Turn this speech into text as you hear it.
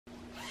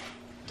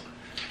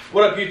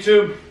What up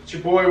YouTube? It's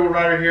your boy Will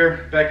Rider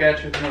here, back at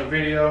you with another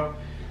video.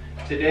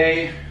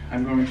 Today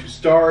I'm going to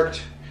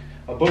start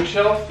a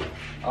bookshelf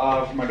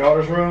for my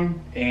daughter's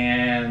room,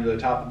 and the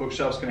top of the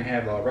bookshelf is going to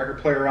have a record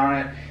player on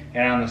it,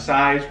 and on the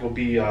sides will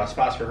be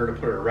spots for her to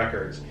put her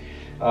records.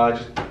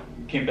 Just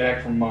came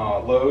back from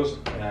Lowe's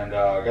and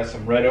got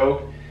some red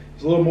oak.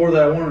 It's a little more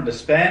than I wanted to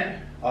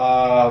spend,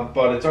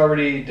 but it's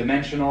already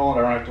dimensional and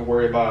I don't have to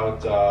worry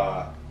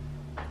about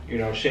you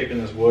know, shaping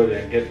this wood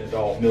and getting it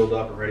all milled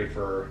up and ready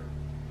for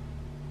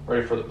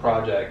the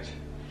project.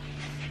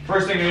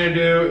 First thing I'm going to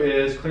do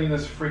is clean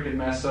this freaking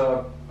mess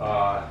up.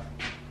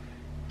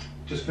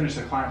 Just finished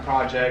a client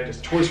project. It's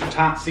Toys for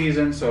Tot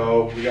season,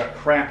 so we got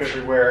crap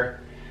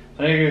everywhere.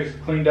 I think it's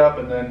cleaned up,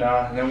 and then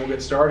we'll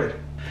get started.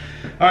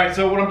 All right,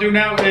 so what I'm doing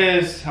now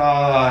is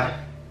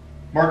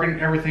marking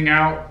everything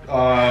out,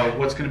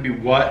 what's going to be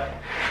what.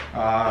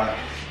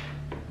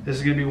 This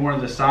is going to be one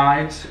of the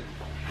sides.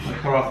 I'm going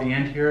to cut off the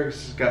end here.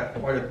 This has got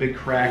quite a big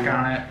crack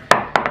on it.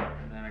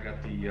 And then I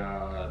got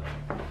the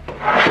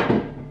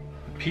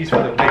piece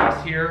for the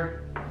base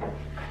here,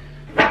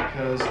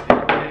 because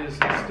it is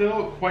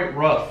still quite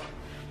rough.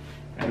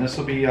 And this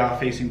will be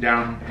facing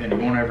down, and you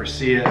won't ever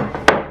see it.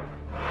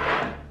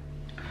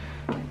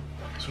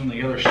 This one,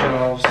 the other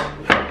shelves.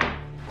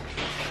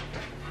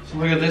 So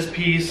look at this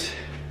piece.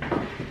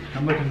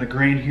 I'm looking at the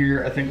grain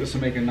here. I think this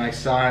will make a nice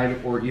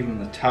side, or even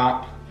the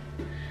top.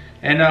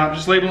 And I'm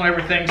just labeling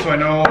everything so I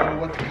know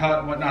what to cut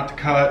and what not to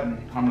cut,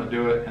 and I'm gonna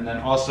do it. And then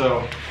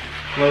also,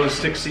 Lowe's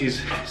sticks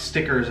these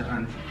stickers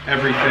on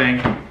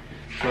everything.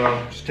 So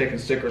I'm just taking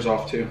stickers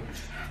off too.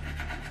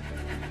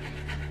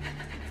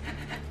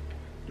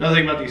 Another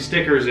thing about these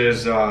stickers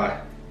is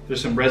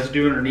there's some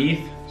residue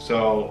underneath,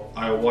 so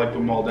I wipe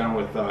them all down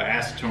with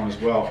acetone as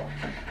well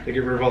to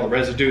get rid of all the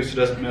residue so it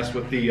doesn't mess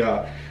with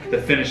the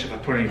finish if I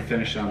put any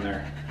finish on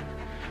there.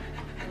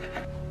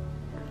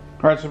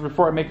 Alright, so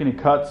before I make any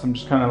cuts, I'm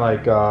just kind of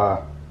like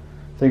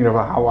thinking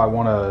about how I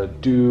want to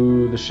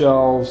do the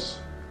shelves,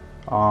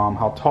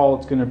 how tall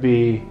it's going to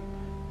be,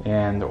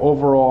 and the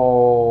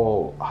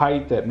overall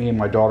height that me and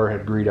my daughter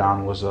had agreed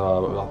on was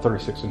about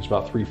 36 inches,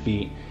 about 3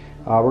 feet.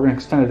 We're going to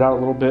extend it out a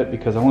little bit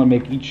because I want to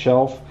make each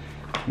shelf,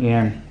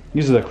 and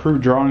these are the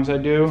crude drawings I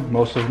do.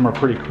 Most of them are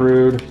pretty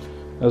crude.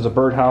 There's a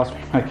birdhouse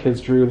my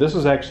kids drew. This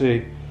is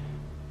actually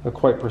a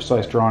quite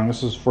precise drawing.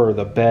 This is for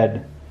the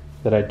bed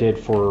that I did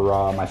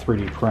for my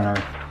 3D printer,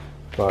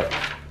 but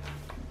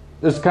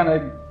this kind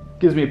of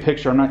gives me a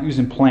picture. I'm not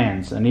using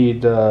plans. I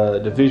need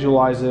to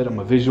visualize it. I'm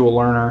a visual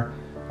learner.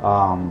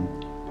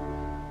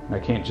 I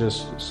can't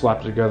just slap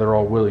it together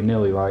all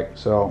willy-nilly like.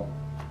 So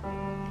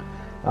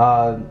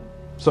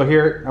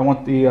here I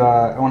want to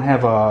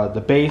have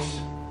the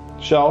base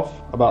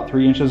shelf about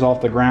 3 inches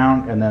off the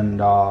ground, and then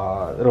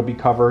it'll be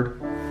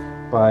covered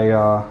by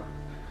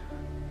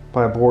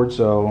a board,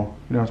 so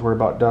you don't have to worry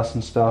about dust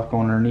and stuff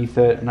going underneath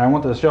it. And I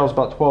want the shelves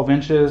about 12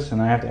 inches,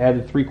 and I have to add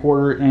the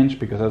 3/4 inch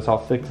because that's how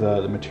thick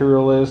the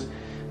material is.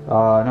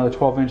 Another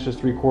 12 inches,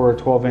 3/4,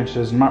 12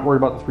 inches. I'm not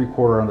worried about the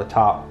 3/4 on the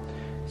top.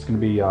 It's going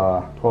to be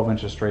 12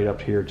 inches straight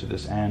up here to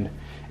this end.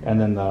 And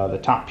then the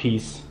top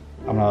piece,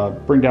 I'm going to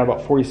bring down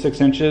about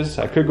 46 inches.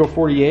 I could go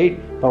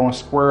 48, but I want to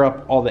square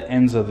up all the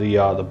ends of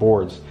the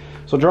boards.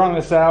 So drawing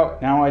this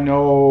out, now I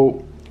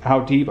know how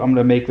deep I'm going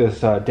to make this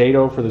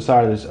dado for the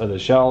side of the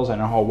shelves. I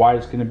know how wide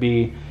it's going to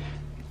be,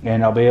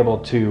 and I'll be able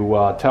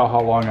to tell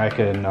how long I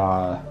can,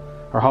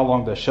 or how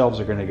long the shelves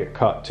are going to get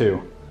cut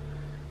too.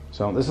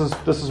 So this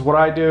is what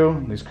I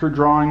do. These crude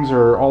drawings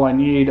are all I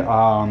need.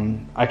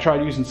 I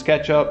tried using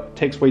SketchUp. It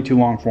takes way too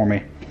long for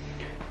me.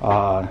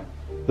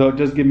 Though it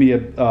does give me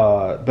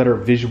a better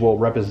visual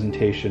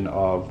representation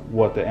of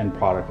what the end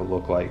product will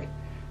look like.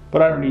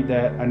 But I don't need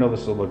that. I know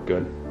this will look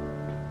good.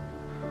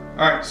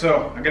 Alright,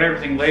 so I got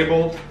everything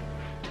labeled,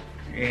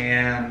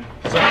 and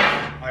so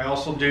I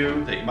also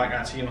do, that you might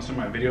not see in some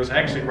of my videos, I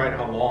actually write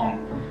how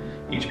long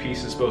each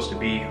piece is supposed to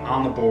be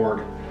on the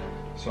board,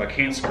 so I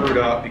can't screw it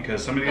up,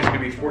 because some of these are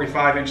going to be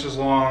 45 inches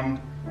long,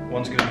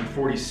 one's going to be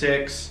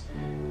 46,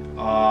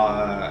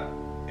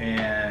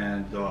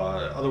 and the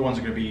other ones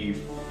are going to be,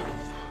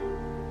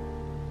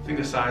 I think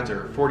the sides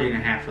are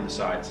 40.5 for the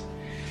sides.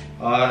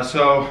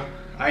 So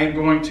I am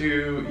going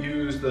to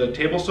use the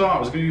table saw. I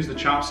was going to use the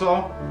chop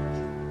saw,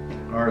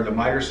 or the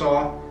miter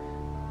saw,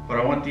 but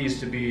I want these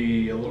to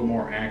be a little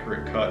more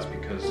accurate cuts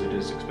because it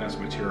is expensive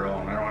material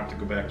and I don't have to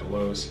go back to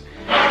Lowe's.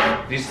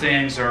 These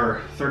things are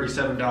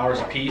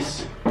 $37 a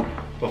piece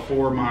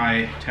before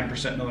my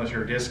 10%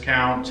 military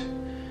discount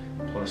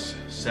plus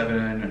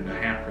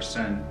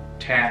 7.5%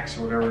 tax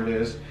or whatever it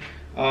is.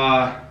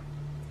 Yeah,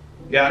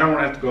 I don't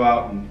want to have to go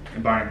out and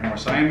buy any more,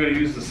 so I am going to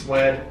use the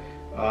sled.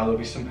 There'll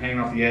be some hanging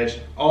off the edge.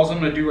 All I'm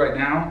going to do right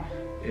now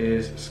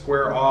is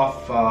square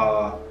off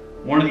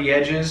one of the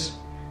edges,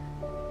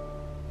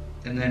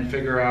 and then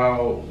figure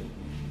out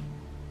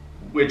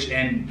which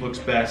end looks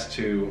best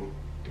to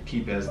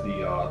keep as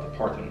the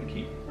part that I'm gonna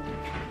keep.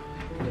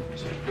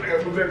 So I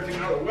gotta move everything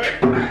out of the way.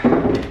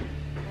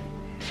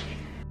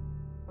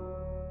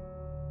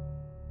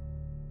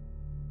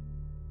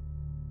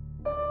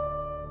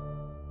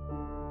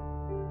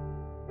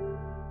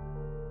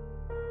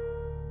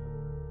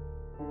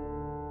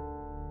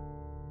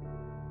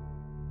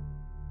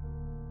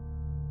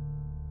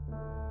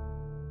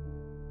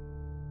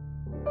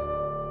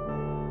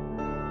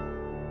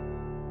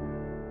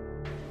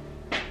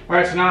 All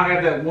right, so now I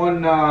have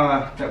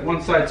that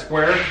one side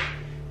square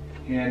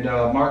and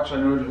marked so I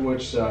know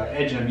which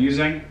edge I'm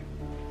using.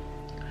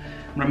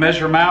 I'm gonna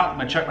measure them out. I'm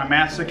gonna check my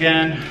maths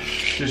again.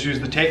 Just use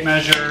the tape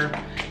measure,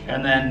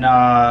 and then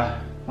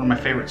one of my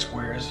favorite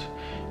squares.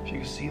 If you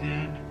can see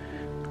that,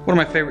 one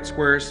of my favorite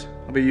squares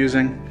I'll be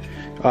using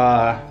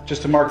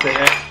just to mark the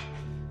edge.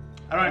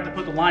 I don't have to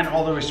put the line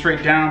all the way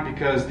straight down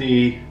because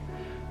the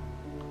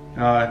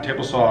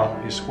table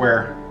saw is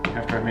square.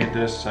 After I made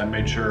this, I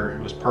made sure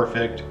it was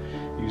perfect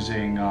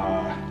using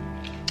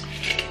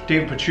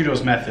David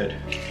Picciuto's method.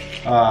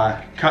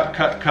 Cut,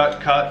 cut, cut,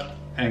 cut,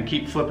 and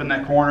keep flipping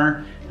that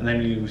corner, and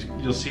then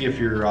you'll see if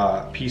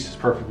your piece is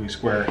perfectly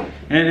square.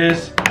 And it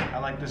is. I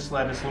like this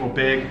sled, it's a little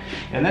big,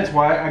 and that's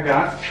why I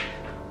got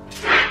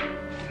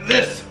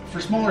this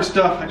for smaller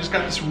stuff. I just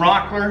got this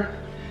rockler.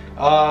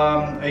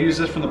 I use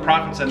this from the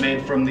profits I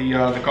made from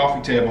the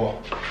coffee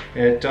table.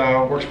 It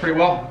works pretty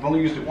well. I've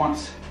only used it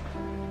once.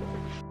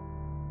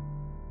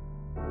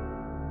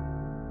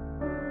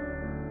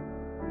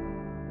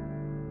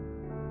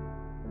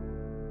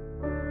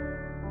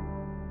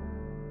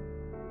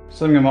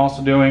 Something I'm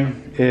also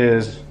doing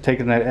is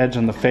taking that edge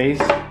on the face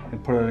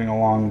and putting it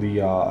along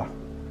the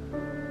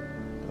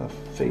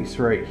face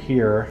right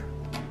here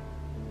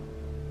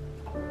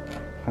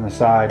on the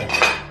side,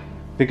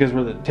 because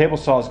where the table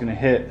saw is going to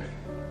hit,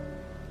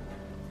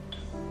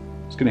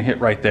 it's going to hit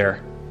right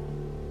there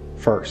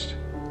first.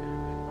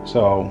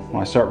 So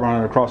when I start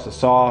running across the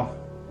saw,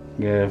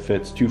 if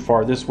it's too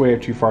far this way or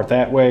too far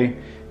that way,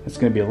 it's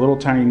going to be a little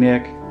tiny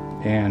nick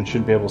and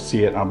shouldn't be able to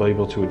see it. I'll be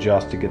able to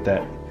adjust to get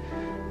that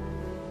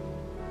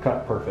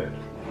cut perfect.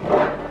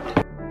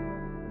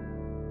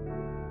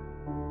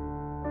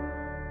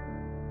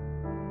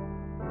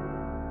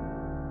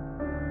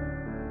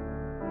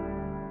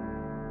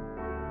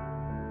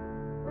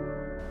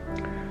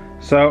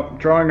 So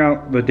drawing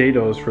out the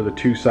dados for the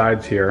two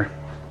sides here,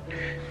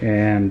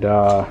 and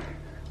they're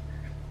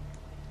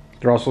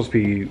all supposed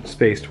to be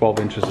spaced 12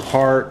 inches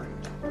apart.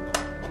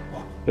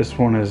 This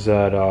one is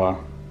at 11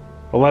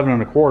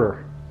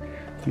 1/4.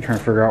 I'm trying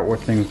to figure out what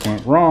things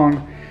went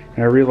wrong.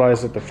 And I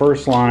realized that the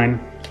first line,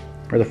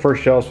 or the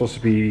first shelf, is supposed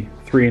to be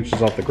 3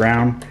 inches off the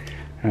ground,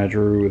 and I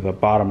drew the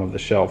bottom of the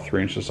shelf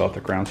 3 inches off the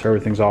ground, so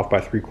everything's off by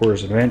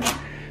 3/4 of an inch.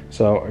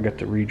 So I got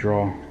to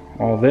redraw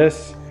all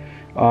this,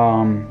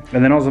 and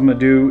then all I'm going to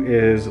do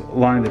is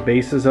line the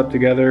bases up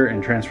together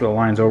and transfer the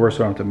lines over, so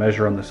I don't have to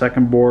measure on the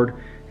second board,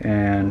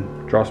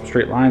 and draw some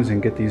straight lines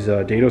and get these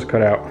dados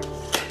cut out.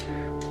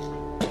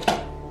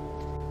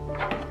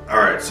 All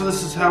right, so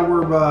this is how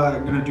we're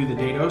going to do the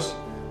dados.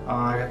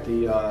 I got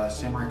the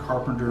Samurai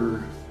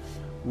Carpenter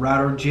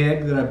router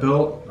jig that I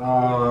built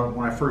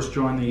when I first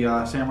joined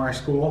the Samurai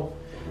School,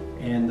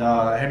 and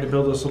I had to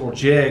build this little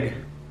jig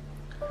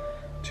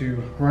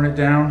to run it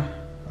down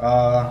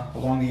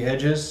along the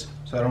edges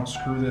so I don't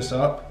screw this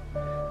up.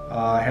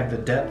 I had the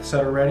depth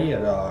set already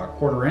at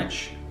 1/4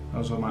 inch. That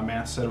was what my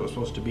math said it was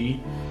supposed to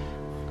be,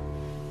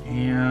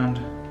 and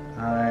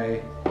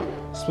I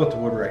split the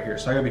wood right here,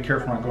 so I gotta be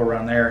careful when I go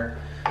around there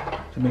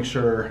to make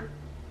sure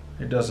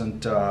it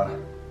doesn't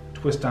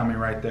twist on me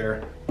right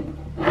there.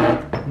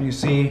 And you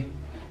see,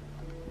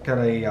 got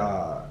a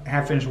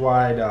 1/2 inch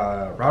wide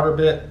router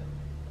bit,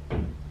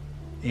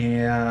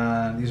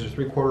 and these are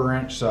 3/4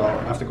 inch, so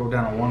I have to go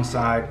down on one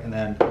side and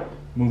then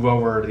move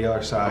over to the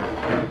other side.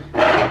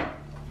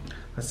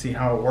 Let's see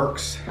how it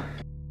works.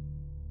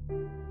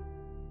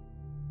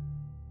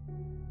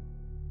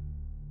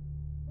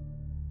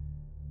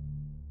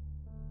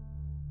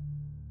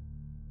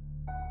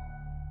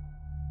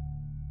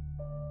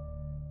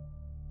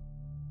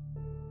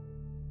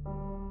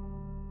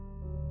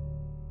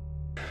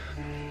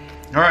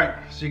 All right,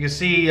 so you can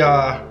see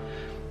the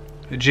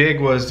jig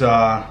was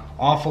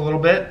off a little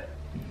bit.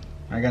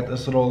 I got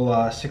this little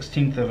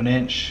 1/16 of an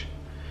inch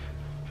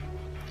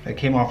that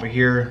came off of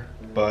here,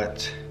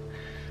 but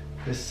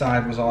this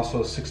side was also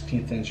a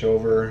 1/16 inch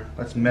over.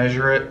 Let's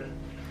measure it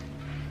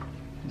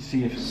and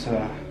see if it's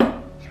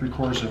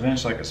 3/4 of an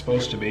inch like it's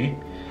supposed to be.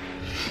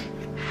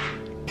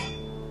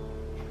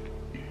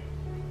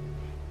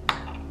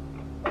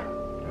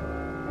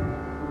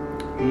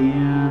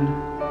 And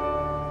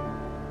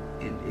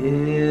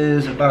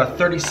is about a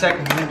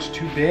 32nd of an inch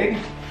too big.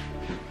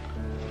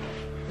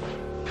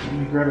 Let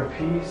me grab a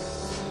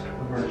piece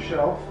of our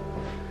shelf.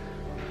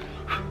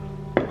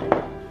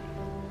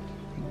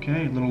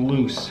 Okay, a little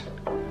loose.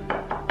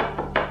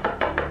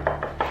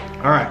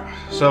 All right,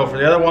 so for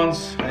the other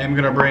ones, I am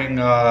gonna bring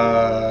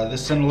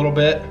this in a little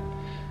bit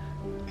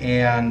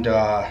and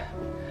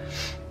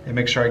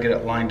make sure I get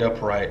it lined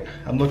up right.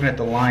 I'm looking at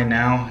the line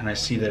now, and I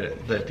see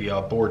that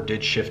the board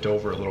did shift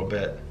over a little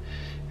bit,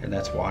 and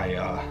that's why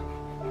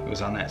it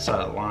was on that side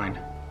of the line.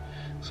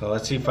 So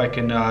let's see if I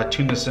can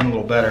tune this in a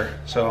little better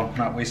so I'm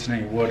not wasting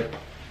any wood.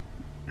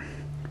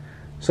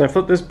 So I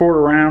flipped this board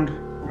around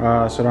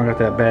so I don't get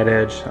that bad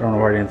edge. I don't know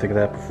why I didn't think of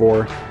that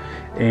before.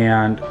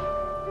 And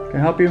can I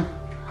help you?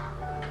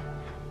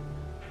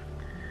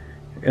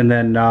 And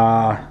then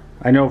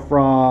I know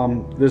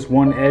from this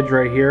one edge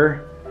right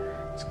here,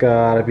 It's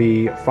got to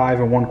be 5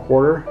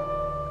 1/4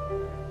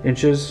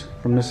 inches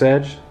from this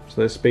edge, so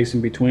there's space in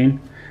between.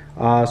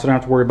 So I don't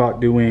have to worry about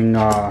doing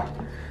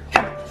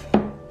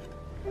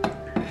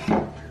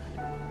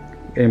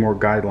any more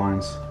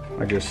guidelines.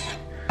 I just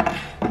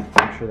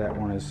make sure that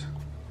one is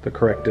the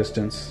correct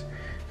distance.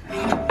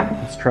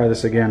 Let's try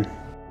this again.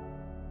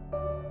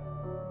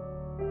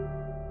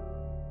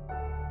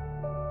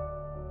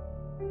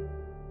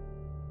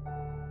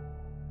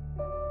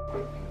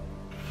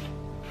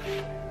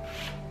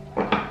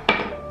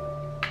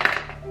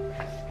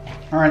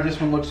 Alright,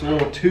 this one looks a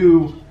little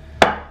too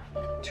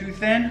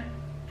thin.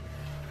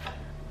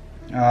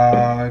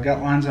 I've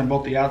got lines on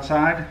both the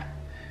outside.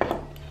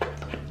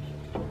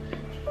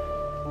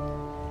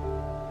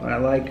 But I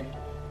like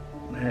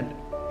that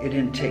it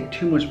didn't take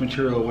too much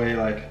material away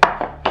like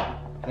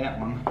that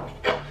one.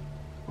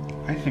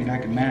 I think I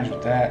can manage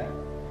with that.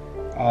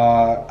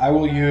 I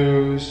will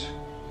use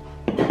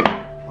a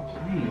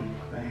plane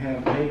I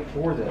have made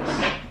for this.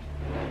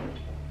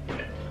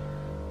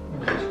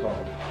 What is this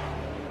called?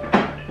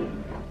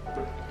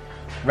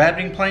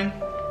 Rabbiting plane.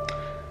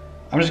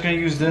 I'm just going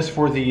to use this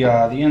for the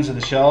ends of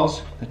the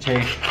shells to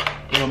take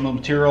a little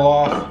material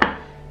off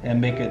and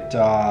make it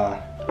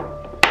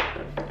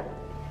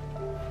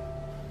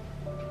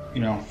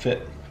you know,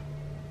 fit.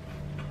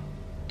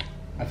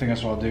 I think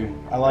that's what I'll do.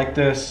 I like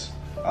this,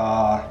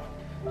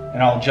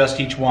 and I'll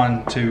adjust each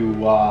one to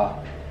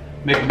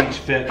make them each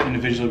fit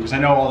individually, because I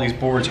know all these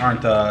boards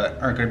aren't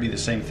going to be the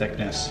same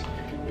thickness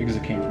because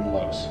it came from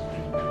Lowe's.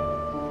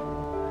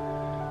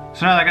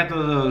 So now that I got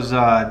those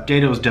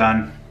dados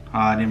done,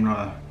 I'm going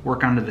to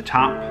work onto the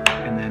top,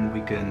 and then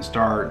we can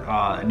start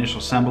initial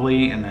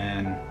assembly and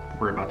then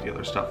worry about the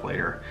other stuff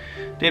later.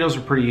 Dados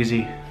are pretty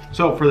easy.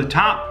 So for the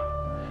top,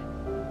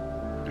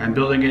 I'm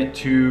building it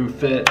to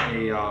fit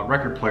a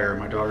record player.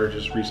 My daughter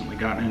just recently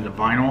gotten into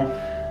vinyl,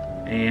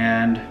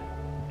 and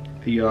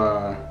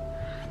the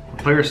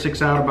player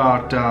sticks out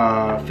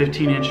about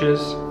 15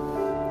 inches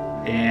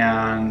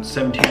and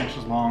 17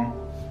 inches long,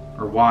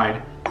 or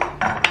wide.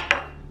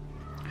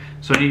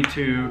 So I need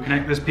to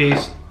connect this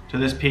piece to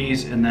this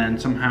piece and then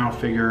somehow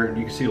figure,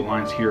 you can see the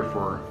lines here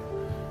for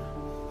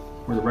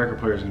where the record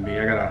player is going to be.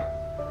 I gotta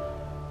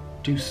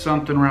do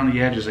something around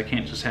the edges. I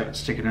can't just have it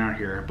sticking out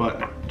here.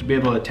 But to be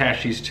able to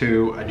attach these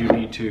two, I do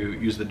need to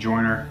use the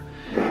joiner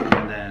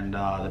and then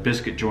the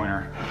biscuit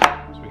joiner,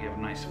 so we have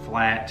a nice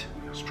flat,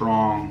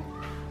 strong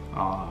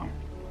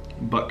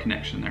butt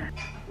connection there.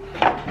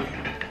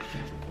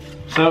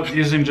 So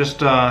using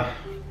just a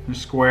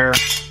square,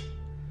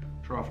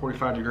 draw a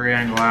 45-degree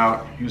angle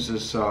out, use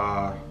this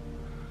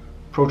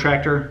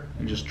protractor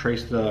and just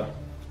trace the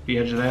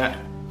edge of that,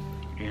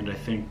 and I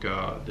think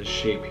this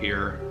shape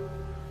here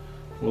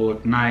will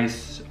look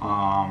nice.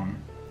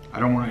 I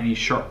don't want any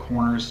sharp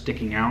corners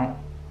sticking out,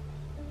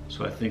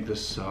 so I think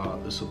this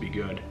will be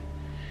good.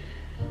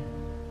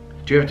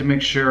 Do have to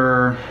make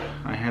sure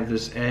I have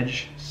this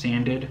edge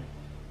sanded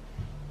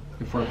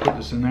before I put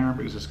this in there,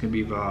 because it's going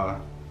to be a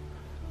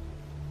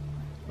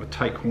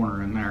tight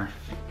corner in there.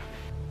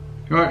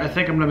 All right, I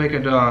think I'm going to make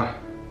it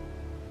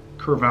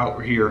curve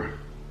out here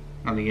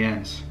on the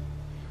ends.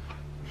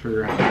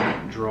 Figure out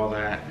how to draw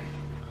that.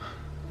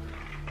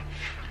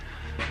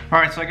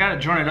 Alright, so I got it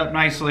jointed up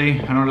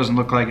nicely. I know it doesn't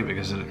look like it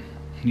because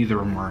neither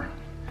of them are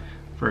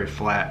very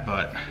flat,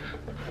 but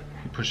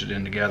you push it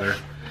in together.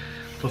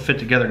 They'll fit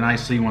together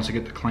nicely once I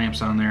get the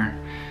clamps on there.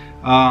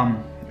 I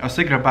was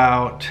thinking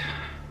about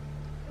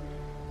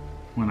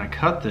when I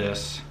cut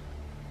this,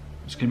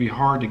 it's going to be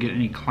hard to get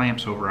any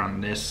clamps over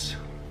on this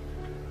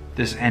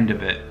end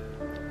of it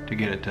to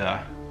get it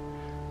to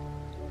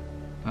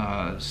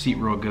seat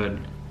real good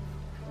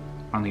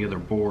on the other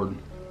board.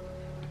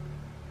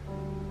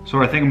 So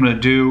what I think I'm going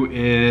to do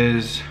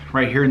is,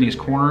 right here in these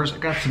corners, I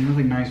got some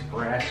really nice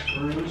brass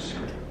screws.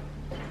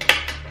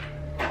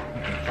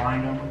 I can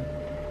find them.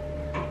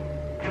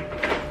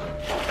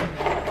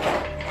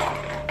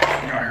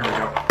 Oh, here we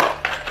go.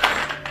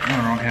 I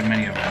don't have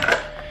many of them.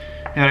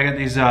 Yeah, I got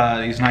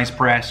these nice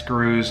brass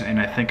screws, and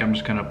I think I'm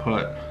just going to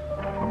put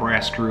a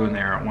brass screw in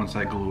there once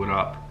I glue it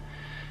up.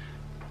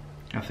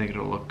 I think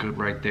it'll look good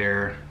right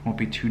there. Won't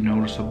be too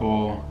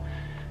noticeable.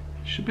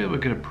 Should be able to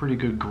get a pretty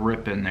good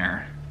grip in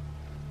there.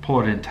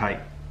 Pull it in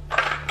tight.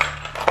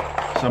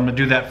 So I'm gonna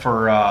do that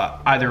for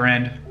either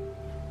end.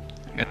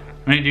 What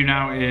I need to do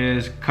now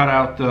is cut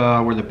out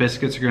where the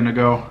biscuits are gonna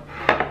go.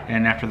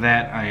 And after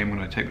that, I am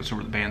gonna take this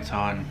over to the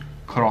bandsaw and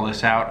cut all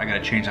this out. I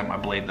gotta change out my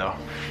blade though.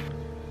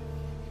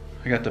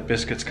 I got the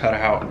biscuits cut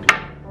out.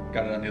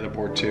 Got it on the other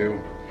board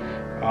too.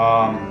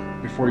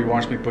 Before you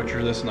watch me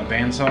butcher this in the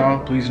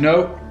bandsaw, please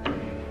note,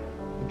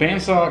 the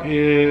bandsaw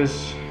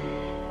is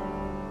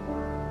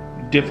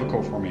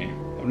difficult for me.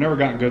 I've never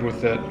gotten good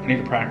with it. I need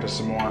to practice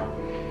some more.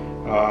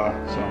 So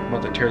I'm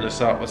about to tear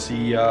this up. Let's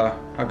see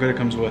how good it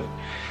comes with.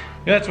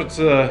 Yeah, that's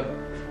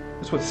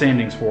what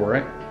sanding's for,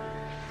 right?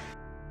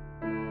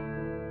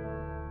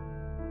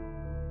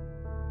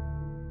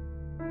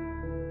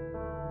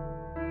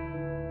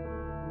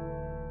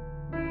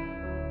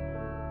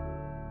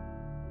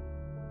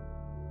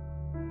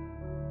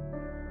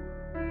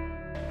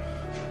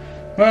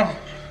 Well,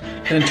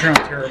 it didn't turn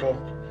out terrible.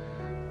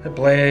 The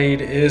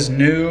blade is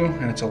new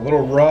and it's a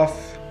little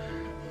rough,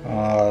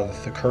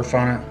 the kerf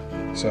on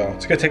it. So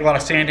it's gonna take a lot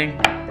of sanding,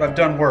 but I've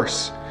done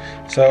worse.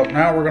 So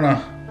now we're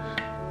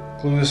gonna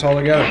glue this all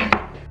together.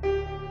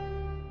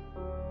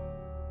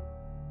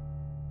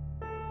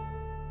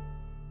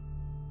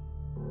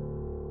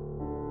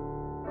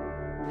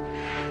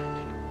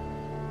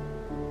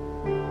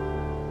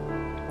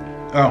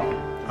 Oh,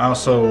 I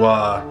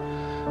also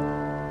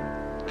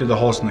did the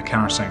holes in the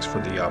countersinks for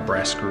the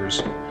brass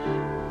screws.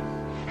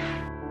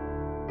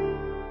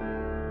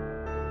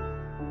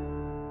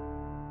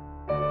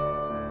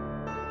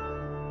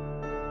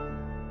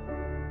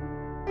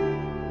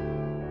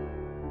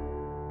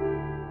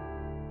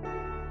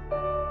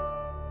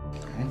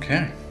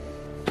 Okay.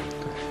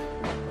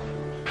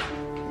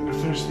 I'm gonna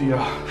finish the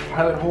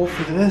pilot hole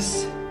for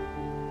this.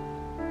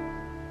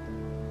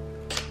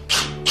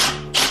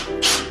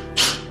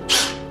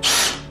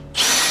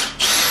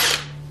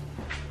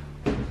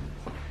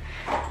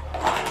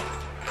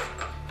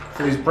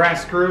 For these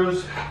brass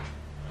screws,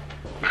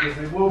 because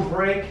they will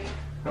break,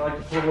 I like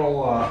to put a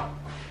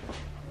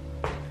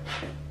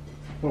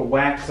little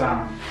wax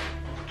on them.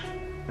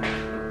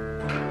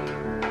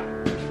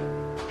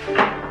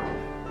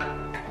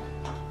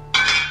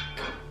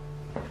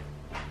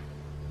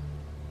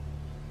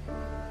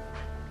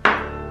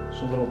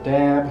 Just a little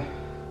dab,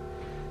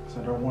 because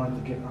I don't want it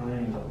to get on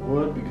any of the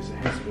wood because it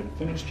hasn't been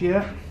finished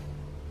yet.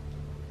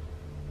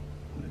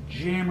 I'm gonna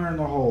jam her in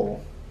the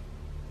hole.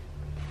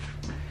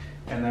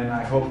 And then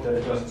I hope that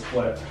it doesn't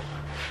split.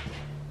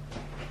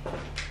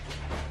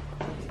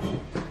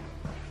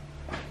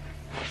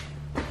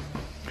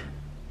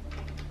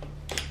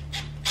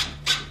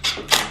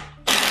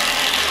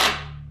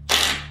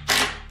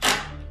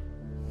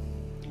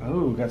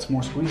 Oh, got some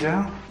more squeeze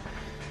out.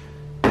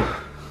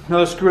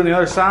 Another screw on the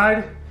other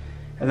side,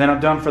 and then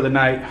I'm done for the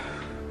night.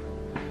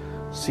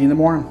 See you in the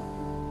morning.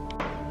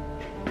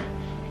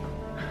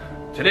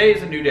 Today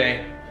is a new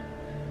day,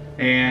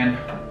 and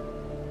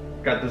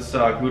got this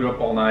glued up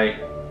all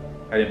night.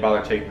 I didn't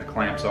bother taking the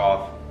clamps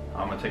off.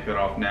 I'm gonna take that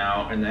off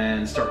now and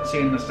then start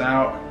sanding this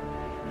out.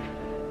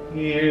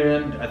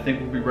 And I think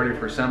we'll be ready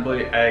for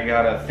assembly. I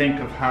gotta think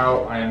of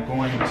how I am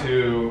going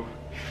to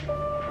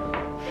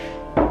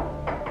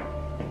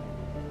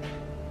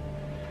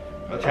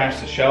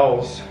attach the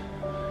shelves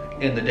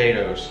in the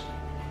dados.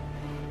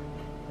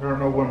 I don't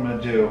know what I'm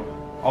gonna do.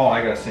 Oh,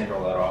 I gotta sand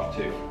all that off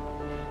too.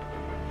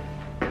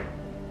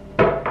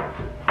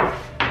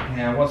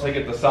 And once I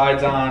get the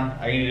sides on,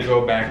 I need to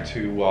go back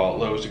to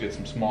Lowe's to get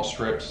some small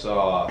strips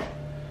of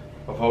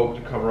oak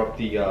to cover up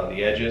the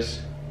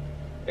edges,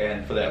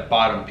 and for that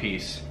bottom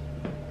piece.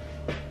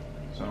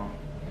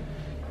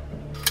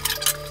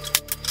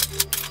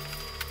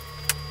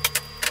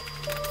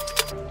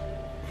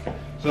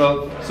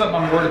 So something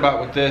I'm worried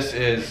about with this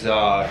is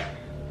any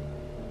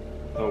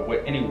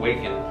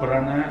weight getting put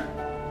on that.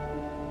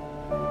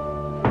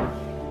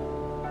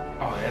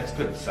 Oh, that's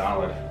good and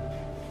solid,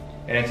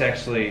 and it's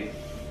actually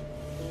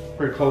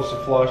pretty close to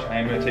flush. I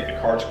am going to take the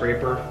card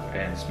scraper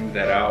and smooth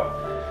that out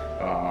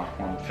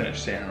when I'm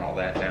finished sanding all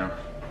that down.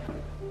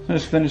 I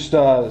just finished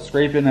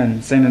scraping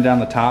and sanding down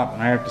the top,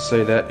 and I have to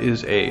say that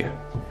is a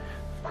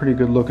pretty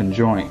good looking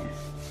joint.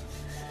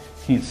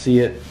 Can't see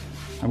it.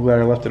 I'm glad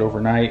I left it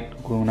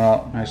overnight, gluing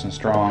up nice and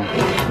strong.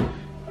 I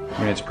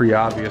mean, it's pretty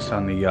obvious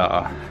on the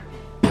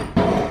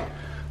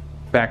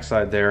back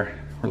side there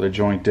where the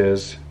joint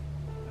is.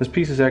 This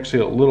piece is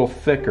actually a little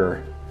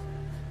thicker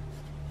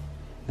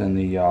than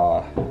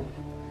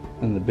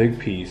the big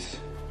piece,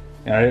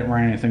 and I didn't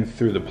run anything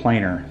through the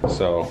planer,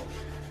 so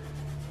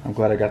I'm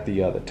glad I got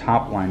the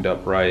top lined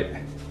up right.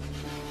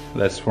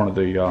 That's one of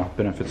the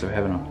benefits of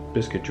having a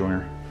biscuit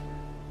joiner.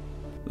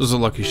 This is a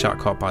lucky shot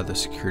caught by the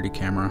security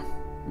camera.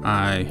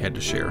 I had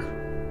to share.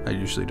 I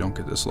usually don't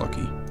get this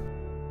lucky.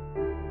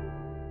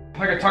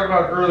 Like I talked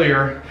about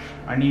earlier,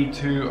 I'm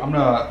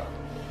gonna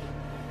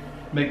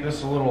make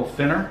this a little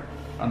thinner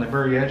on the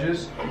very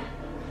edges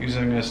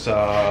using this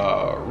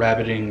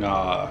rabbiting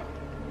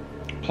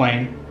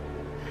plane,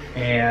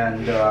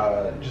 and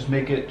just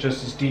make it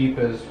just as deep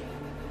as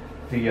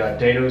the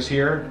dados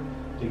here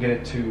to get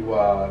it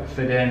to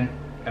fit in.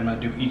 I'm gonna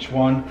do each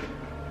one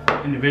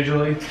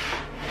individually.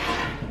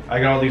 I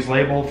got all these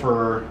labeled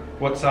for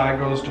what side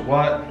goes to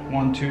what,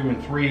 1, 2,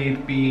 and 3,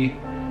 B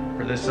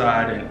for this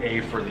side, and A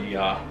for the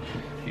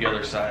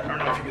other side. I don't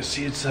know if you can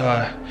see it's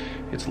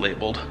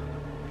labeled.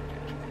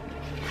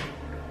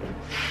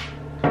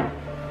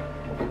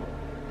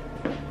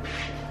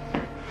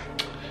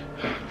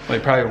 Well,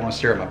 you probably don't want to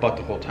stare at my butt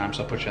the whole time,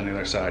 so I'll put you on the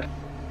other side.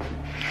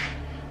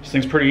 This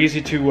thing's pretty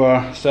easy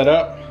to set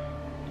up.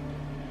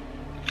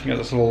 You got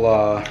this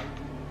little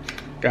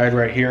guide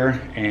right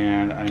here,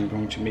 and I'm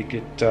going to make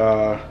it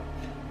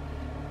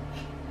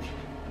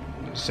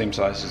same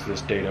size as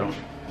this dado.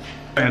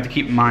 I have to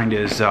keep in mind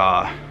is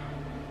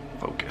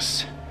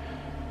focus.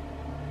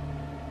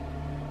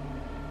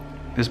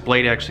 This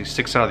blade actually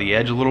sticks out of the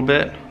edge a little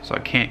bit, so I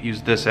can't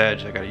use this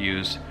edge. I gotta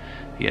use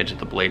the edge of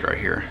the blade right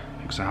here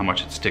because of how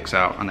much it sticks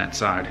out on that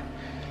side.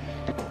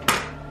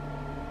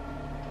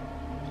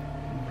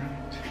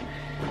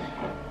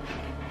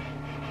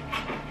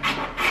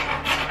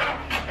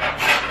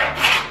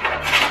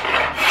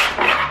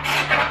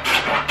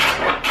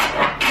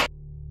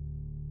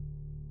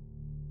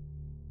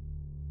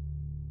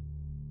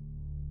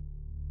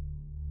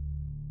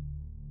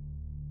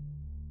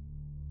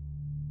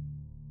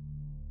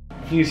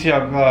 You see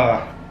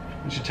how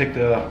you should take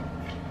the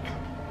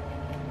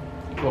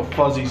little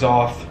fuzzies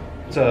off.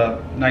 It's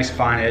a nice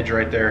fine edge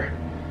right there.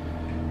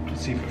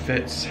 Let's see if it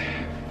fits.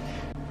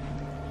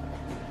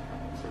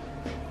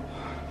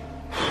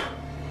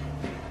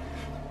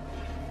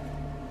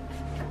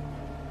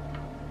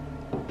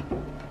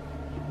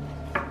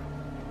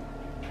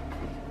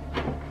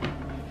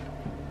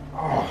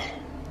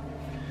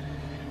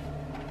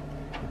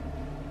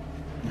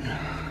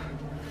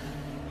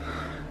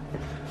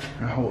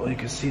 I hope you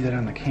can see that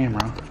on the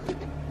camera.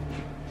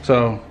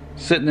 So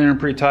sitting there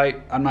pretty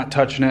tight. I'm not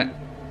touching it.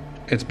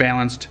 It's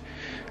balanced.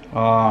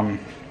 I'm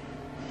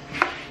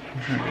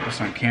trying to get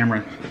this on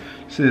camera.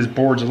 See, this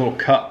board's a little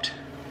cupped,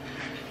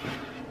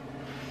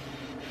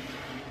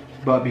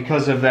 but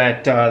because of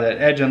that that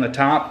edge on the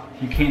top,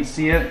 you can't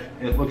see it.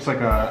 It looks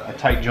like a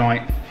tight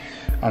joint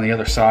on the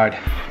other side.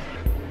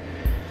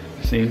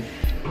 See,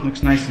 it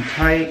looks nice and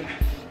tight.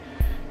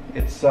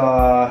 It's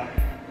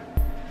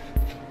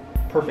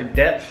perfect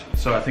depth,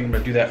 so I think I'm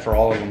gonna do that for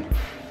all of them.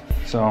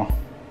 So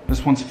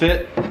this one's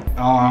fit.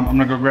 I'm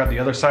gonna go grab the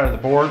other side of the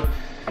board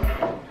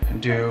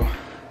and do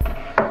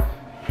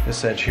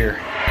this edge here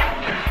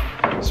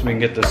so we can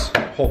get this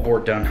whole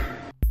board done.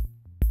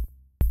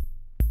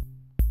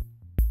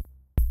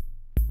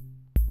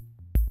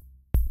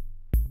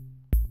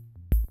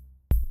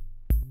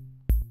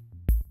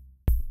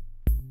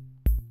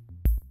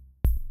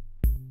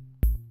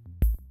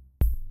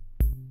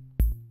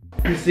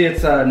 You see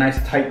it's a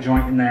nice tight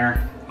joint in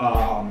there,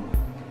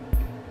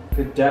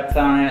 good depth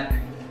on it,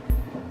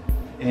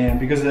 and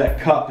because of that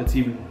cup, it's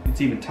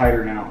even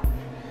tighter now.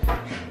 You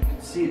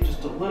can see it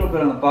just a little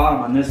bit on the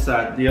bottom on this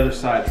side. The other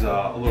side's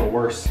a little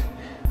worse.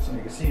 So you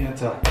can see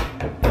it's a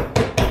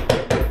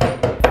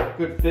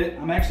good fit.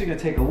 I'm actually going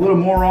to take a little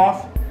more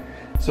off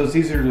so it's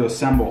easier to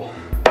assemble,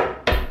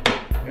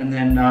 and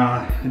then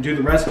do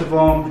the rest of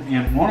them.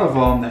 And one of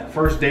them, that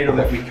first dado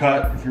that we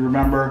cut, if you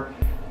remember,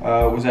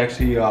 was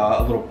actually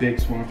a little big,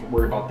 so we don't have to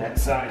worry about that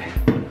side.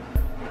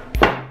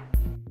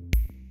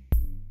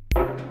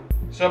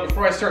 So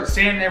before I start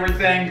sanding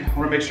everything, I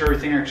want to make sure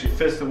everything actually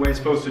fits the way it's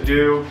supposed to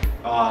do.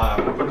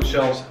 Put the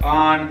shelves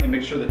on and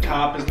make sure the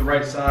top is the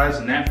right size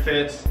and that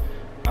fits.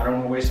 I don't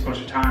want to waste a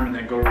bunch of time and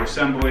then go to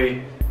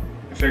assembly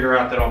and figure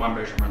out that all my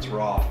measurements were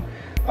off.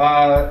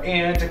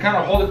 And to kind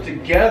of hold it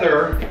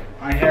together,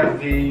 I have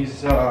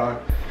these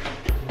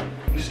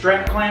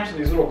strap clamps and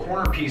these little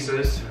corner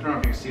pieces. I don't know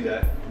if you can see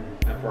that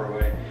far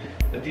away.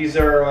 But these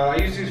are, I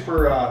use these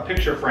for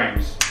picture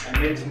frames. I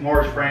made some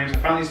large frames. I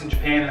found these in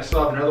Japan. I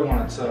still have another one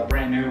that's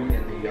brand new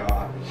in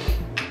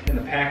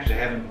the package. I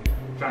haven't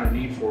found a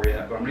need for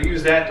yet, but I'm going to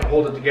use that to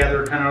hold it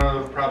together, kind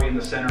of probably in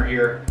the center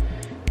here.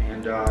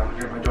 And I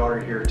got my daughter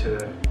here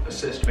to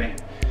assist me.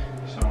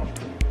 So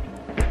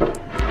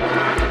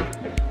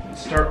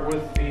let's start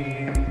with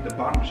the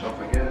bottom shelf,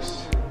 I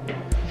guess.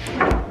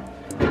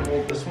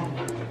 Hold this one.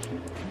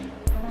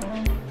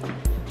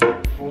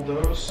 Hold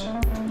those.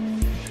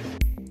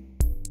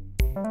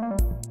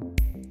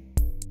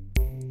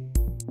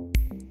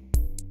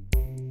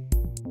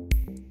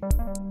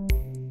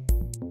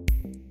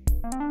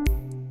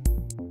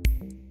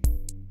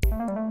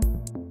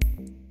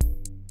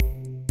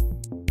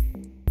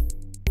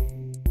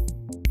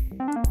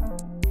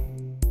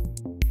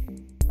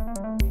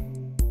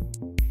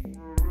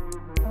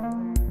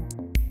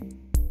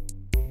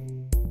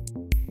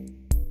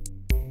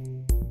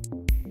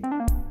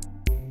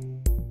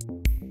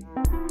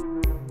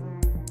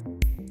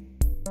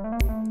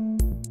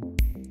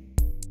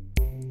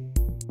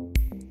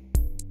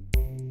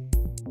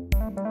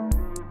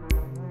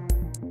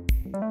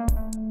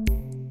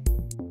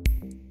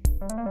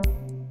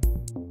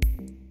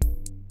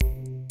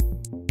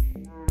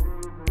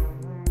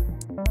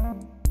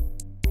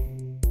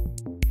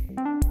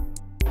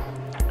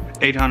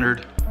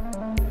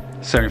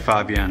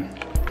 $875 yen.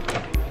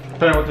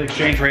 Depending on what the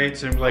exchange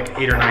rates, it'd be like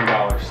 $8 or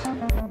 $9.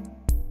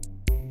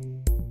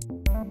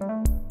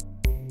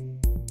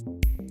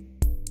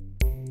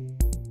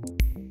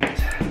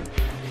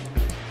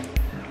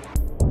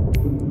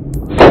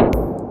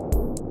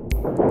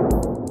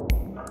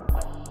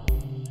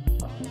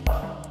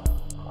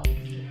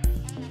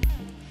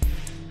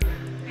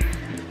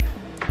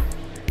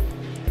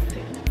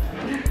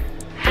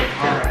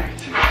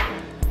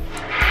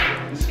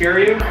 Scare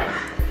you?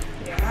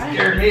 Yeah.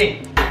 Scared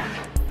me.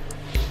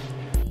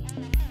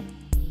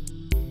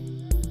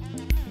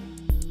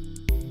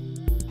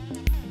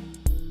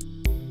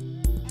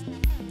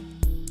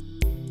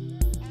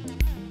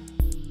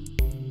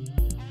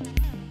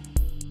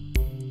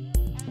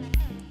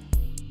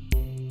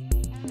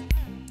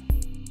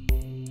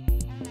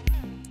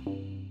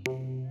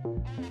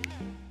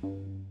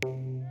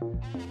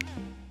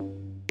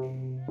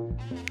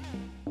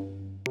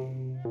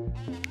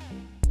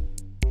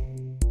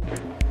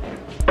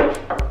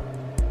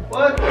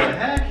 What the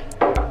heck?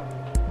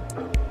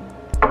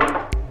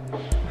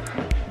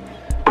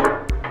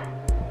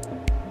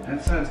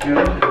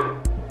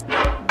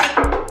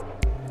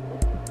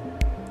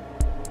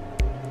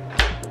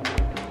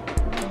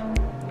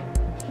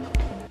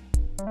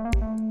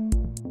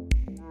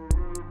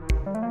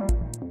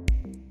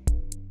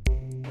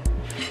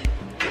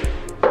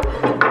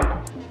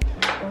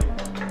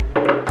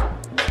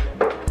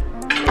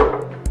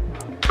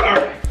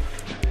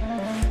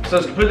 So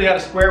it's completely out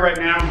of square right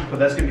now, but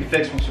that's gonna be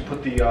fixed once we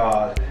put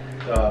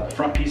the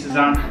front pieces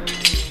on.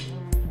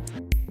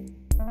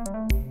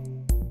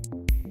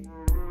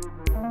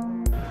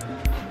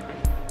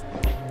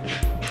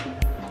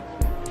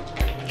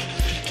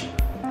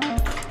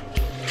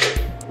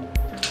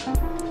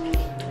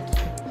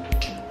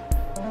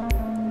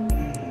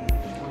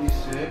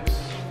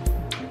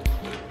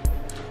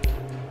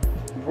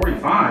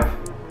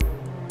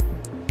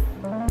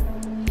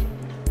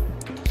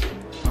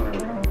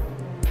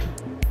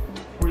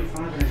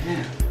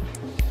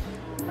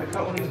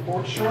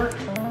 Short.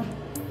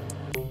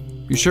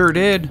 You sure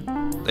did.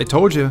 They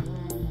told you.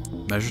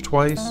 Measure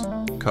twice,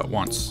 cut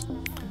once.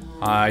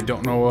 I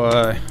don't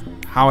know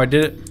how I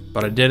did it,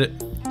 but I did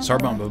it. Sorry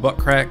about my butt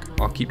crack.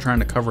 I'll keep trying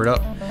to cover it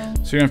up,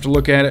 so you don't have to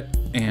look at it,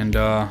 and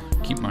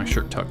keep my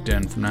shirt tucked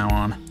in from now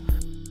on.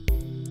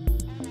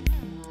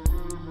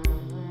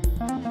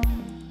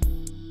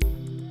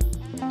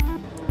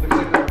 Looks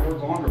like that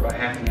board's longer by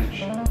half an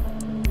inch.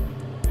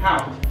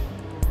 How?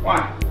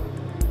 Why?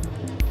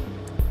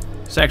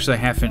 It's actually a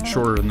 ½ inch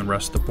shorter than the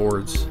rest of the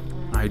boards.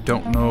 I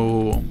don't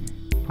know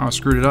how I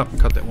screwed it up and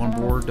cut that one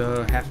board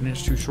 ½ an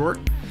inch too short.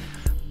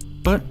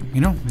 But,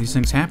 you know, these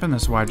things happen.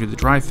 That's why I do the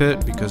dry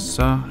fit, because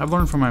I've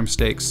learned from my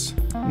mistakes.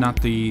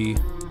 Not the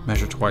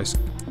measure twice,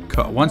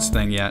 cut once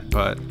thing yet,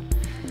 but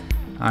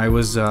I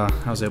was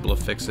able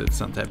to fix it. It's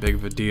not that big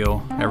of a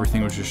deal.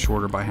 Everything was just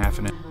shorter by ½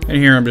 an inch. And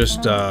here I'm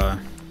just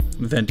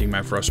venting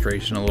my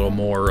frustration a little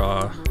more,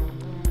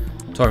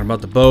 talking about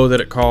the bow that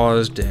it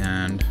caused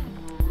and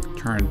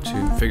trying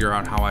to figure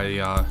out how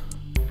I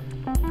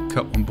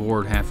cut one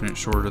board ½ an inch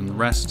shorter than the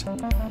rest.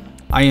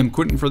 I am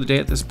quitting for the day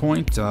at this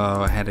point.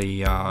 I had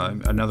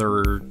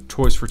another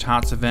Toys for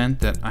Tots event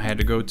that I had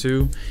to go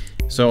to,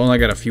 so I only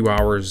got a few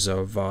hours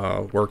of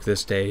work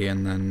this day,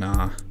 and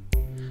then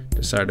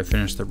decided to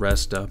finish the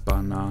rest up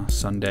on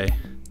Sunday.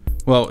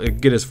 Well,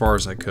 get as far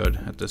as I could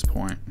at this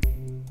point.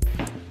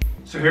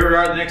 So here we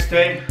are the next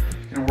day.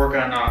 Gonna work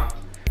on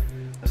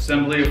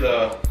assembly of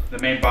the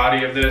main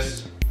body of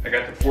this. I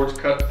got the ports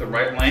cut the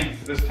right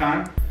length this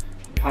time,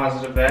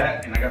 positive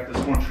that, and I got this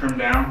one trimmed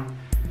down,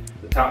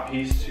 the top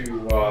piece to,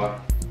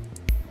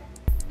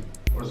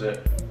 what is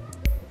it,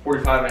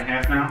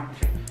 45.5 now.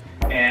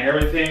 And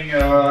everything,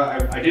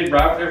 I did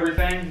route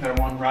everything that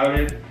I want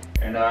routed,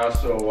 and I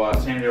also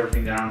sanded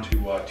everything down to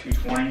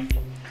 220,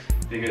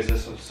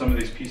 because some of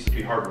these pieces would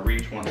be hard to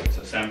reach once it's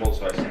assembled,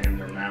 so I sanded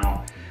them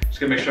now. Just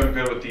gonna make sure I'm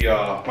good with the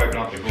wiping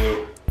out the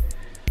glue.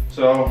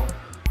 So,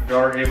 my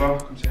daughter Ava,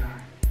 come say hi.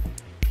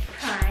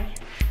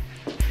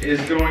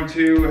 Is going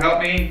to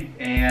help me,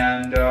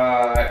 and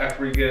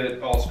after we get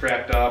it all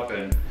strapped up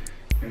and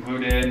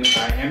glued in,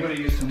 I am going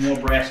to use some more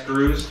brass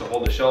screws to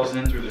hold the shelves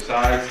in through the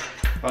sides.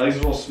 These are a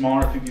little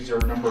smaller. I think these are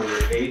number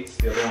 8s.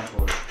 The other ones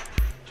were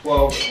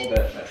 12 to hold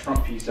that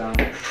front piece down.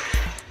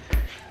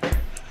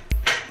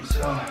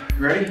 So,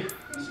 you ready?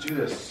 Let's do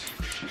this.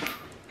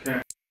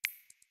 Okay.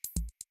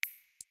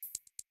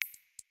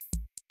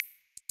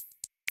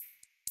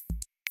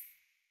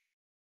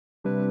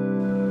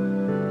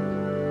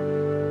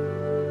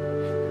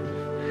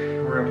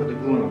 We're gonna put the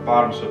glue on the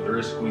bottom, so if there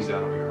is squeeze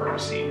out, it'll be hard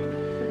to see.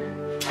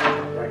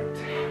 Right.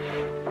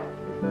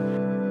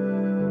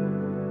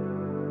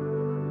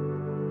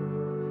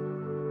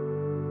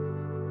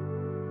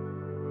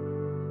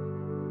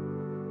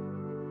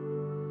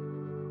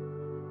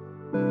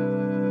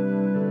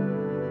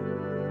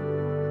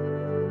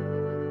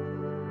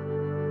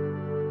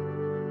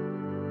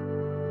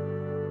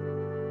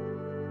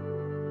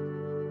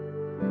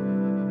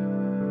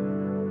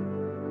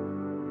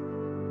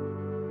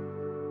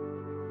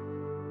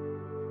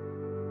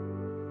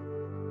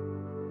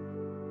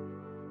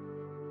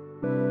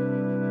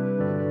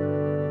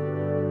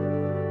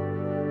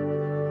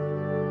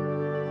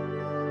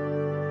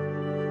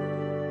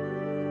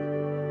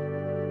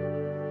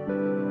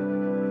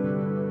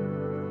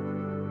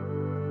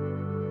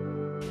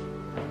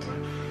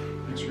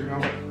 Thanks for your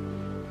help.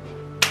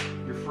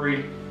 You're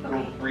free.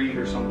 Go breathe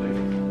or something.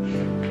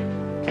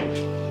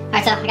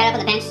 Alright, so I got up on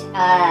the bench.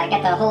 I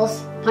got the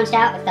holes punched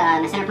out with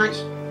my center punch.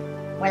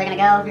 Where they're gonna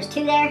go. There's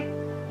 2 there,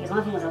 because one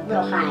of them was a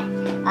little high.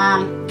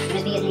 I'm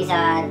just be using these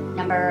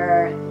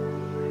number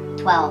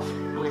 12,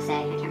 I want to say.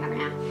 I can't remember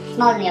now.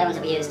 Smaller than the other ones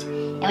that we used.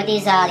 And with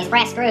these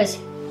brass screws,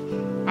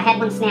 I had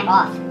one snap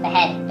off the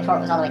head before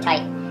it was all the way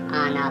tight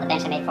on the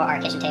bench I made for our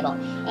kitchen table.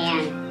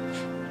 And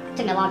it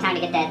took me a long time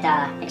to get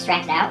that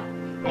extracted out.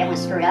 I didn't want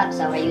to screw it up,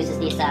 so what I use is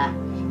these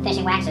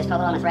finishing wax. Just put a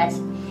little on the threads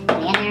in the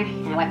end there,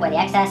 and I wipe away the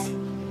excess.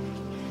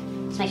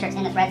 Just make sure it's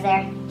in the threads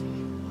there.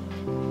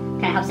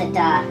 Kind of helps it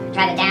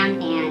drive it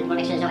down, and want to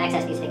make sure there's no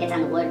excess, because if it gets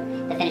on the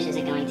wood, the finish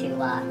isn't going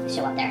to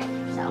show up there.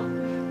 So,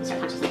 I'm start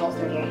punching some holes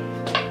through here.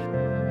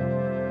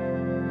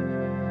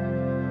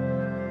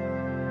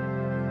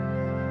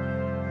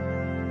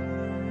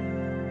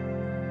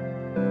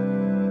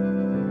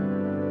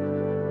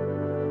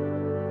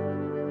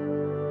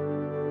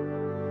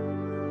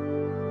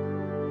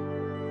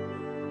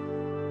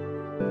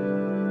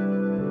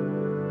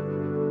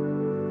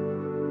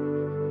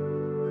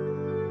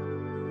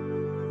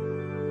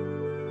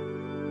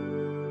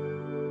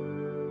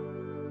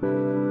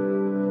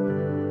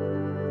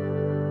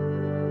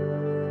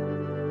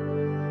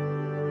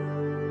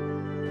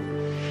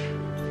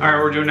 Alright,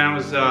 what we're doing now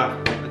is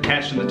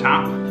attaching the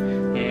top,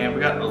 and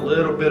we got a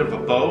little bit of a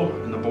bow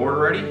in the board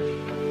already.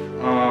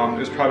 It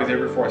was probably there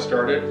before I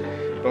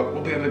started, but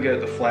we'll be able to get it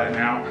to flatten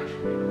out.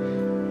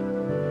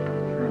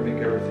 We're gonna make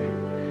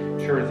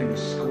sure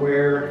everything's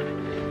square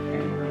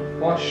and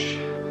flush.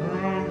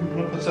 I'm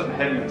gonna put something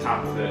heavy on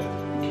top of it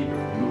and keep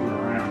it moving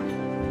around.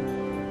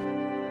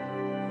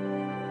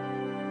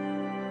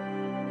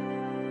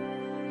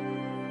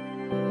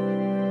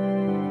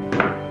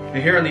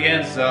 And here on the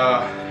ends,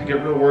 I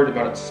get real worried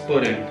about it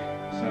splitting,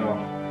 so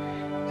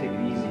take it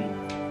easy.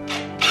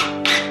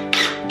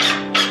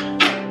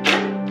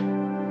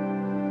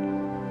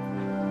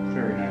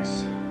 Very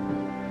nice.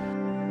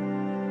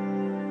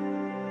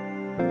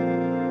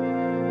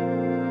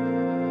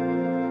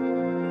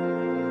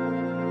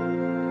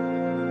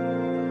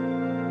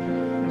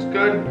 It's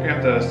good. You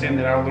have to sand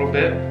it out a little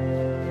bit,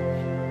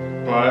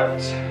 but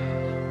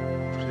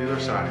to the other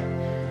side.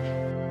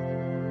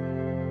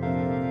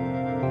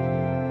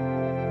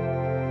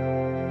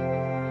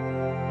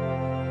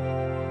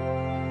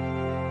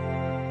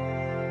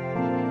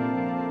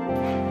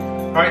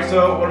 Alright,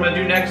 so what I'm going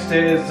to do next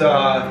is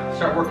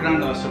start working on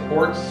the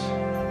supports.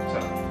 So,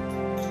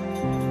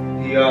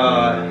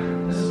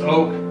 this is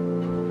oak.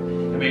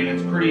 I mean,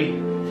 it's pretty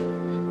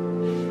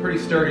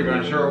sturdy, but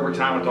I'm sure over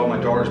time with all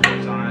my daughter's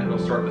books on it, it'll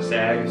start to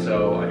sag.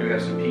 So I do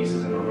have some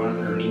pieces that will run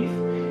underneath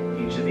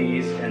each of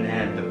these. And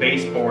then the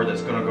baseboard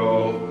that's going to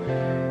go,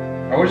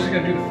 I was just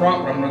going to do the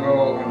front, but I'm going to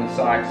go on the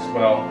sides as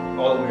well,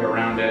 all the way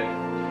around it.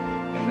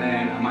 And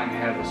then I might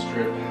have a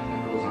strip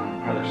that goes on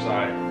either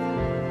side,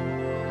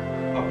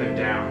 up and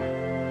down,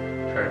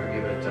 try to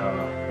give it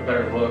a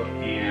better look,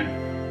 and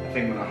I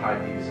think I'm going to hide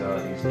these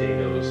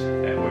dados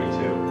that way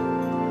too.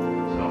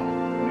 So I'm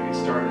going to get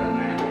started on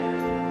that.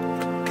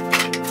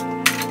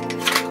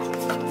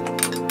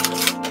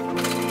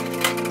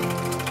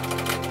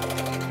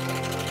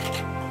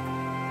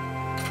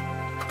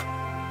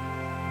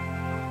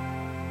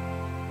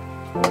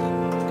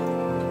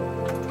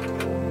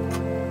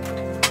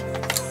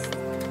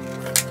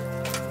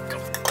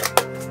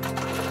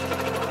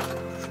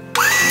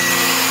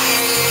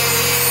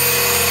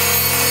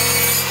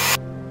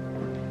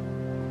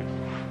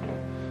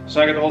 So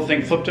I got the whole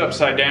thing flipped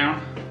upside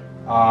down.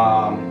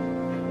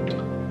 I'm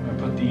gonna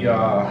put the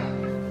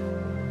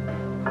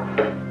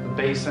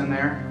base in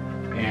there,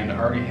 and I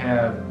already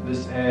have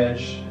this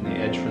edge and the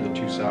edge for the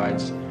two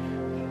sides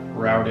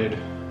routed.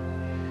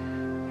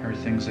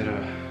 Everything's at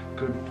a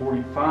good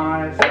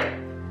 45.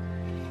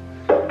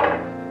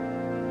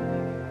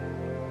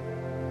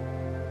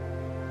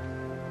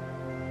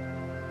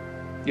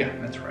 Yeah,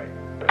 that's right.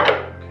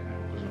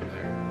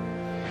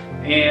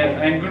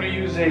 And I'm going to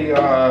use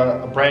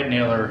a brad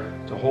nailer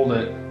to hold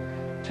it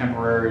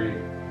temporary,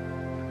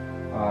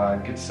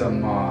 get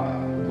some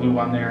glue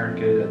on there,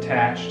 get it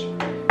attached,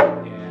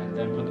 and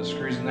then put the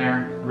screws in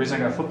there. The reason I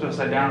got it flipped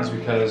upside down is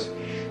because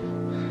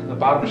the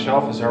bottom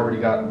shelf has already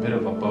got a bit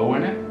of a bow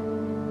in it.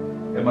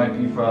 It might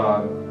be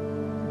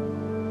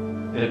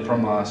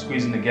from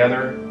squeezing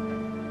together,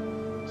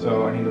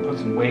 so I need to put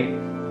some weight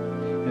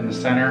in the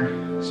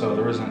center, so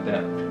there isn't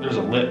that, there's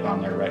a lip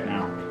on there right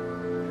now.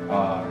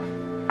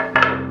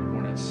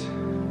 When it's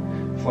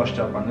flushed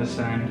up on this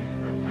end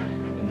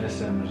and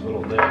this end, there's a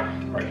little lip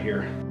right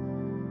here.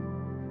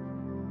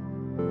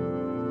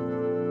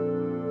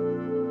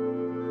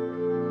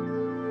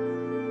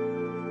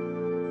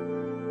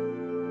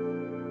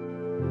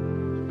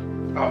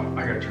 Oh,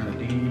 I gotta turn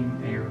the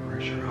dang air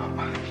pressure up.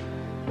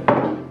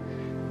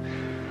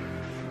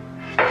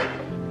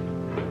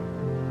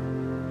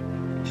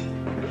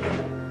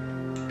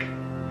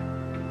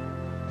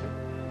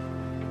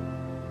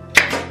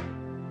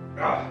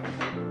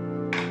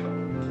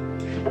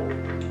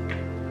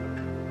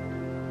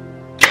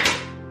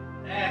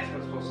 That's what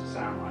it's supposed to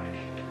sound like.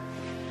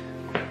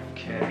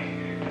 Okay.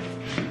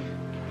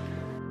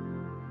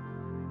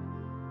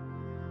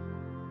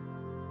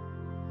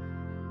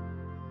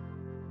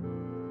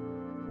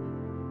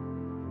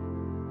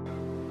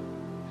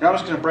 Now I'm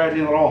just going to brad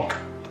nail it all. Hold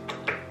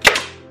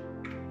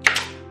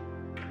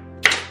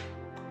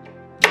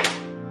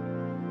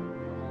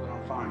it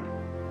on fine.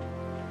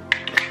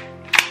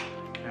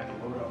 I have to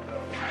load up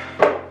though.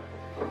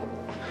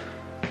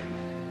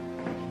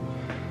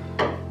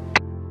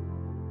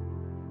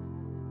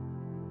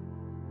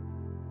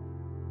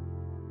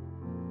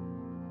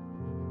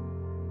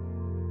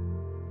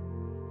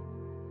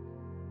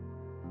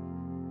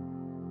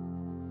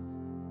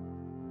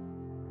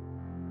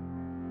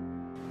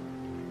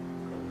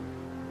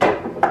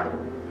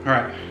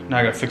 Alright, now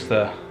I gotta fix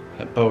that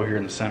bow here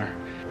in the center.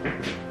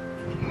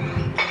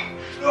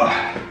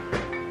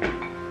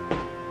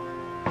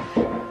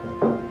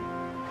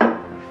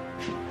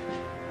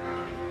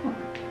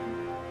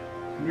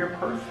 You're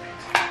perfect.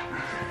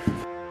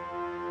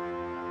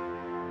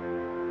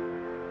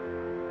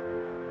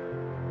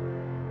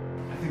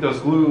 I think the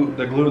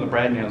glue and the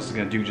brad nails is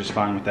gonna do just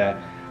fine with that.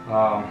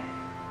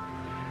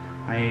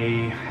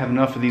 I have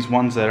enough of these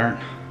ones that aren't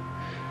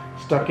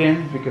stuck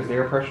in because the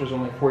air pressure is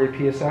only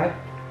 40 psi.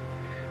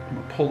 I'm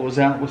gonna pull those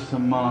out with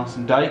some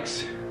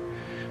dikes.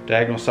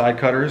 diagonal side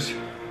cutters.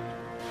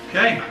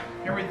 Okay,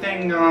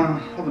 everything,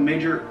 all the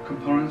major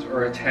components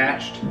are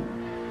attached.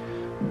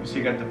 So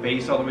you got the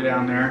base all the way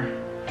down there.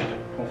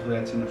 Hopefully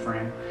that's in the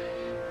frame.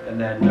 And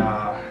then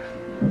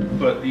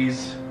put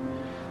these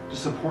to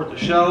support the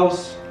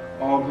shelves,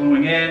 all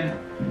gluing in.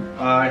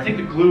 I think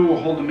the glue will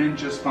hold them in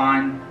just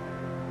fine.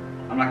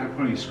 I'm not gonna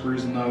put any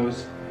screws in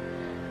those.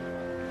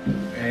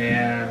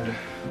 And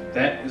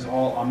that is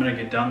all I'm gonna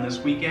get done this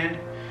weekend.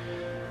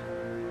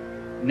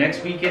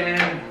 Next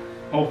weekend,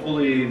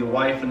 hopefully the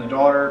wife and the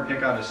daughter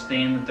pick out a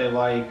stain that they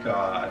like.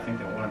 I think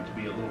they want it to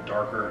be a little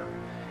darker.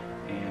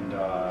 And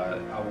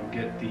I will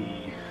get the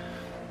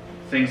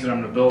things that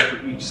I'm gonna build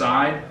for each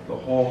side, the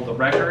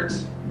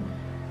records.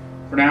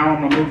 For now,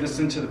 I'm gonna move this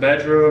into the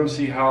bedroom,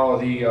 see how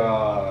the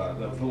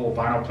little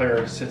vinyl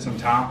player sits on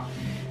top,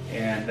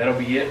 and that'll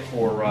be it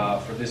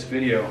for this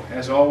video.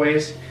 As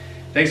always,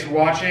 thanks for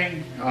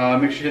watching.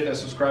 Make sure you hit that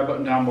subscribe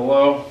button down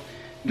below.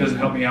 It doesn't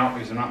help me out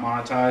because I'm not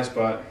monetized,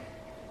 but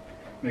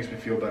it makes me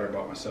feel better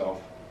about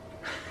myself.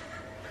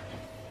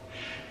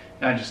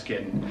 I'm just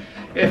kidding.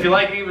 If you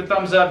like it, give it a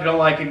thumbs up. If you don't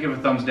like it, give it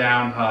a thumbs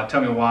down.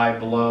 Tell me why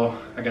below.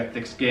 I got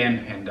thick skin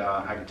and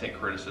I can take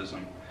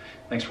criticism.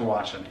 Thanks for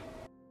watching.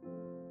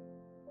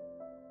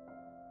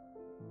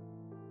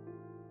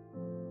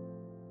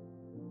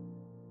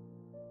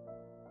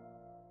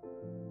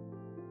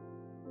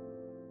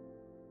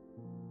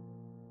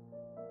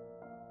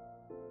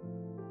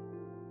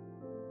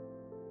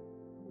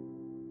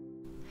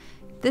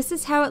 This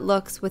is how it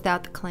looks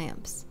without the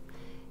clamps.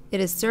 It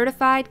is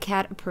certified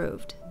CAT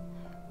approved.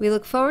 We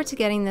look forward to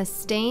getting this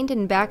stained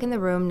and back in the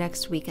room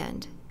next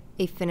weekend,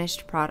 a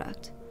finished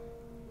product.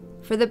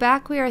 For the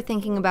back, we are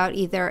thinking about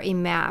either a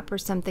map or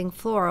something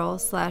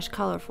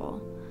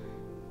floral/colorful.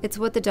 It's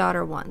what the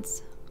daughter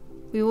wants.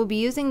 We will be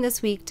using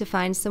this week to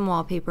find some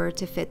wallpaper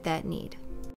to fit that need.